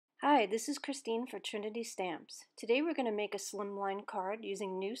Hi, this is Christine for Trinity Stamps. Today we're going to make a slimline card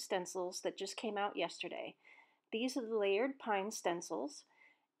using new stencils that just came out yesterday. These are the layered pine stencils,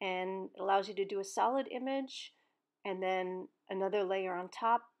 and it allows you to do a solid image and then another layer on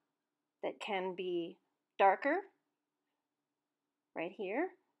top that can be darker, right here,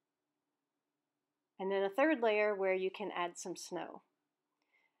 and then a third layer where you can add some snow.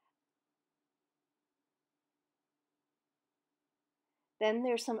 Then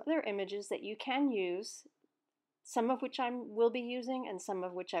there's some other images that you can use, some of which I will be using and some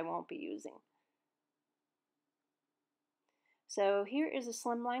of which I won't be using. So here is a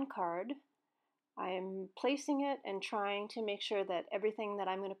slimline card. I'm placing it and trying to make sure that everything that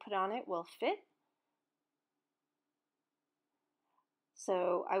I'm going to put on it will fit.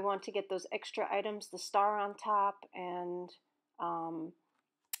 So I want to get those extra items, the star on top and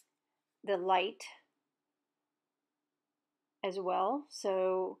the light as well.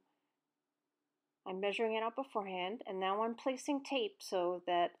 So I'm measuring it out beforehand, and now I'm placing tape so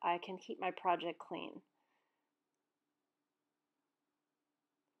that I can keep my project clean.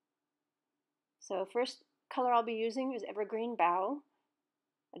 So first color I'll be using is Evergreen Bough,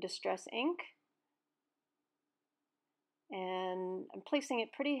 a distress ink. And I'm placing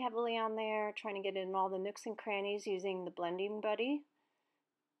it pretty heavily on there, trying to get it in all the nooks and crannies using the blending buddy.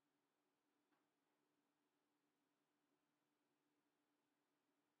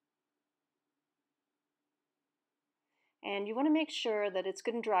 And you want to make sure that it's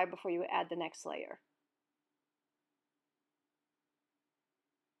good and dry before you add the next layer.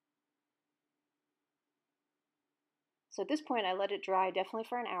 So at this point I let it dry definitely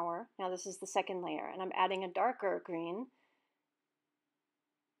for an hour. Now this is the second layer, and I'm adding a darker green.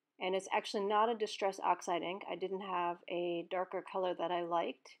 And it's actually not a distress oxide ink. I didn't have a darker color that I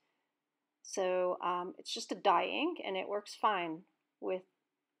liked. So it's just a dye ink, and it works fine with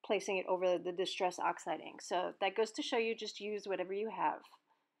placing it over the distress oxide ink. So that goes to show you, just use whatever you have.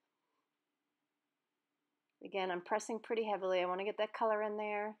 Again, I'm pressing pretty heavily. I want to get that color in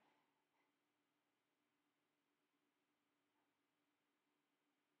there.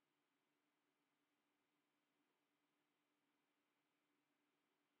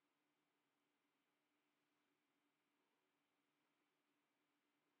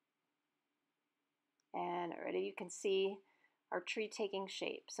 And already you can see our tree taking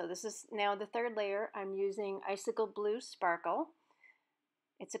shape. So this is now the third layer. I'm using Icicle Blue Sparkle.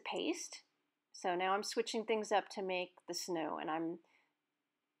 It's a paste. So now I'm switching things up to make the snow, and I'm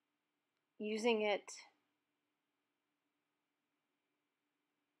using it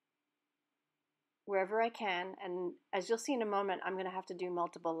wherever I can. And as you'll see in a moment, I'm going to have to do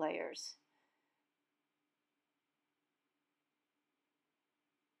multiple layers.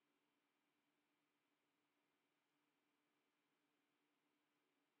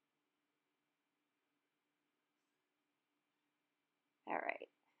 All right,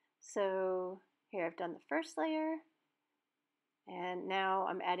 so here I've done the first layer, and now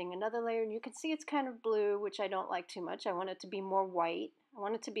I'm adding another layer, and you can see it's kind of blue, which I don't like too much. I want it to be more white. I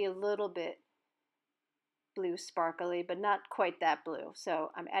want it to be a little bit blue sparkly, but not quite that blue.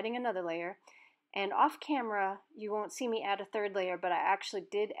 So I'm adding another layer, and off camera you won't see me add a third layer, but I actually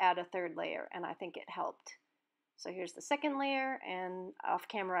did add a third layer, and I think it helped. So here's the second layer, and off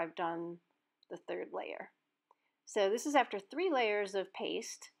camera I've done the third layer. So this is after 3 layers of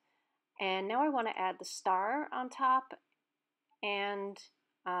paste, and now I want to add the star on top and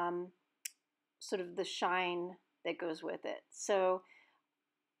sort of the shine that goes with it. So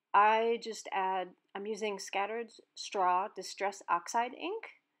I'm using Scattered Straw Distress Oxide ink,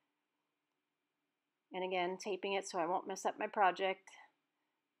 and again taping it so I won't mess up my project,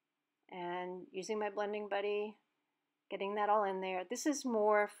 and using my blending buddy, getting that all in there. This is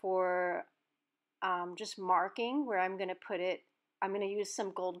more for just marking where I'm going to put it. I'm going to use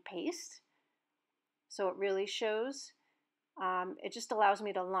some gold paste so it really shows. It just allows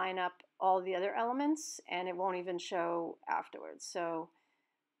me to line up all the other elements, and it won't even show afterwards. So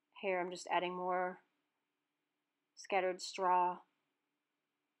here I'm just adding more scattered straw,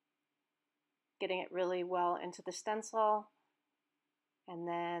 getting it really well into the stencil, and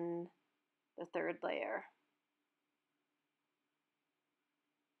then the third layer.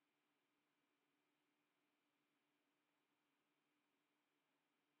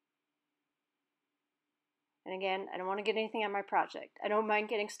 And again, I don't want to get anything on my project. I don't mind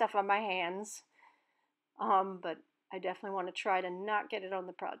getting stuff on my hands, but I definitely want to try to not get it on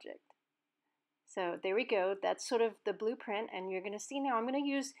the project. So there we go. That's sort of the blueprint, and you're going to see now I'm going to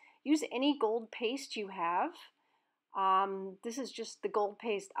use any gold paste you have. This is just the gold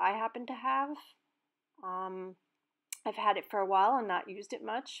paste I happen to have. I've had it for a while and not used it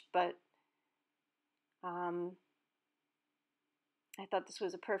much, but I thought this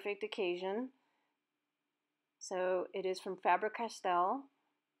was a perfect occasion. So it is from Faber-Castell.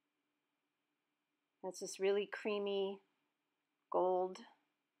 It's this really creamy gold.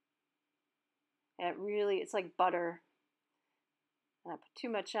 And it's like butter. And I put too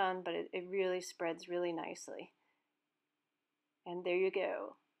much on, but it really spreads really nicely. And there you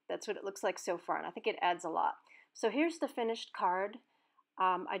go. That's what it looks like so far, and I think it adds a lot. So here's the finished card.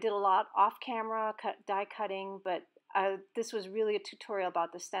 I did a lot off camera, die cutting, but this was really a tutorial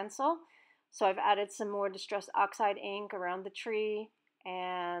about the stencil. So I've added some more Distress Oxide ink around the tree,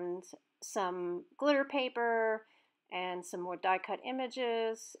 and some glitter paper, and some more die cut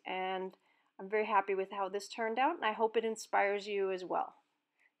images, and I'm very happy with how this turned out, and I hope it inspires you as well.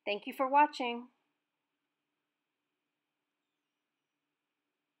 Thank you for watching.